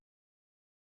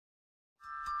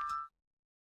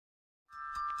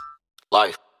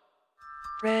Life.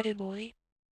 Ready, boy.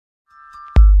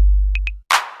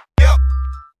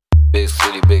 Big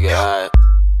city, big and high.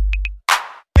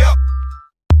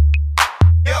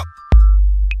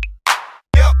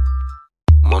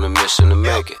 I'm on a mission to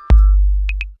make it.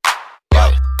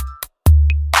 Life.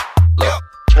 Look.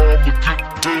 Get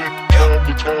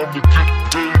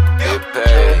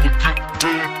paid.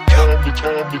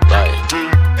 Life.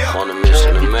 I'm on a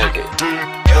mission to make it.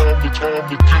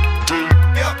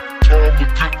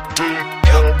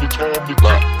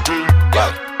 Look.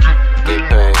 Life. Get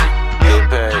paid. Get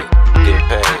paid. Get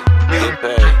paid. Get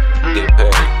paid. Get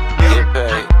paid. Get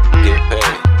paid. Get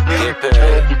paid. Get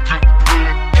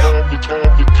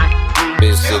paid.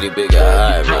 Big city, big and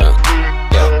high, man.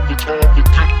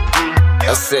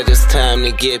 I said it's time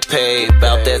to get paid.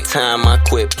 About that time I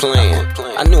quit playing.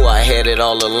 I knew I had it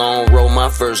all along. Wrote my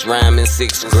first rhyme in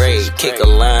 6th grade. Kick a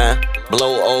line,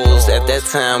 blow O's. At that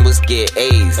time was get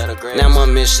A's. Now my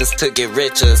mission's to get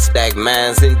richer, stack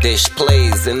mines and dish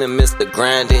plays. In the midst of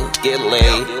grinding, get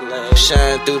laid.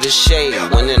 Shine through the shade.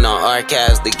 Went in our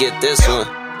archives to get this one.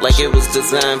 Like it was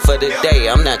designed for the day.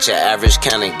 I'm not your average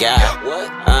kind of guy.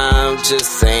 I'm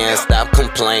just saying, stop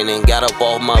complaining. Got up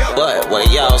off my butt while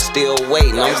y'all still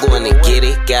waiting. I'm going to get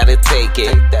it, gotta take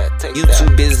it. You too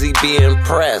busy being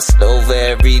pressed over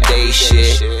everyday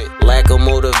shit. Lack of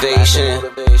motivation,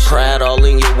 pride all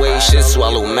in your way. Shit,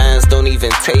 swallow minds, don't even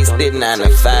taste it. 9 to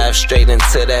 5, straight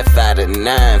into that 5 to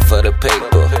 9 for the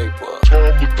paper.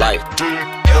 Life.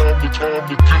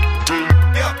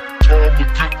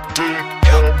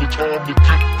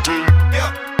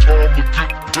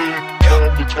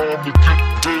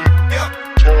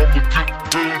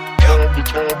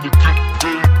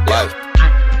 Life.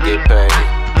 Get paid,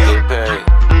 get paid,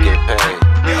 get paid,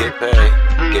 get paid,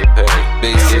 get paid.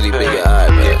 Big city, big and high,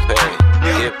 man. Get paid,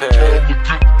 get paid.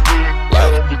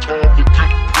 Life.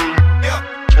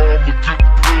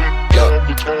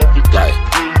 Look, life.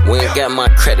 We ain't got my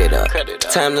credit up.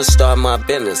 Time to start my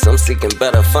business. I'm seeking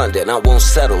better funding. I won't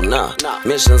settle, nah.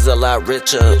 Mission's a lot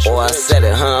richer. Or I said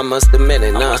it, huh? I must admit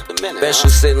it, nah. Best you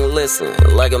sit and listen,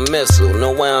 like a missile.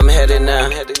 Know where I'm headed now.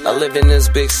 I live in this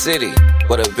big city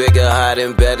with a bigger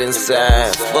hiding bed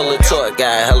inside. Full of torque,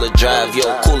 got hella drive. Yo,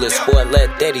 coolest sport,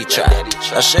 let daddy try.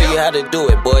 I'll show you how to do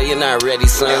it, boy. You're not ready,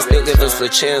 son. Still give us a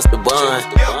chance to bond.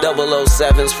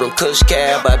 007s from Kush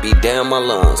Cab. I be damn my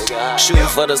lungs. Shooting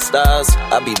for the stars.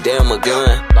 I be damn a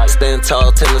gun. Stand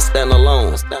tall, tend to stand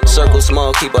alone. Circle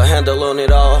small, keep a handle on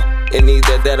it all. And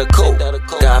either that or coke.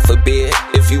 God forbid,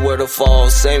 if you were to fall,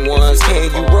 same ones can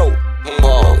you wrote.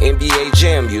 Ball, NBA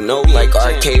Jam, you know, like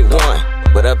Arcade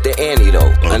 1. But up the ante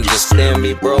though, understand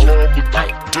me, bro.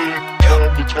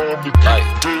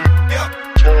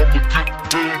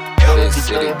 Big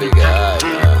city, big eye,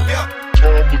 man.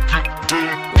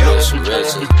 Rich,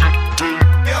 rich.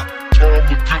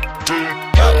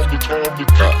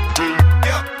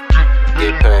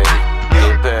 Get paid,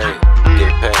 get paid,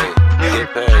 get paid, get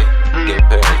paid, get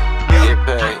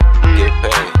paid, get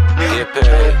paid, get paid, get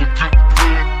paid.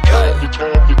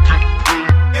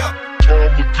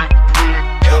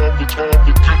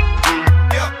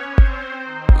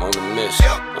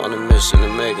 I'm on a mission to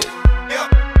make it.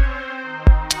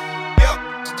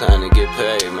 It's time to get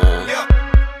paid, man.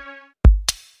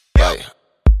 Like,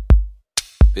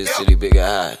 big city, big and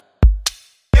high.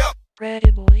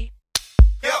 Ready, boy.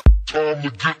 Time to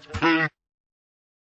get paid.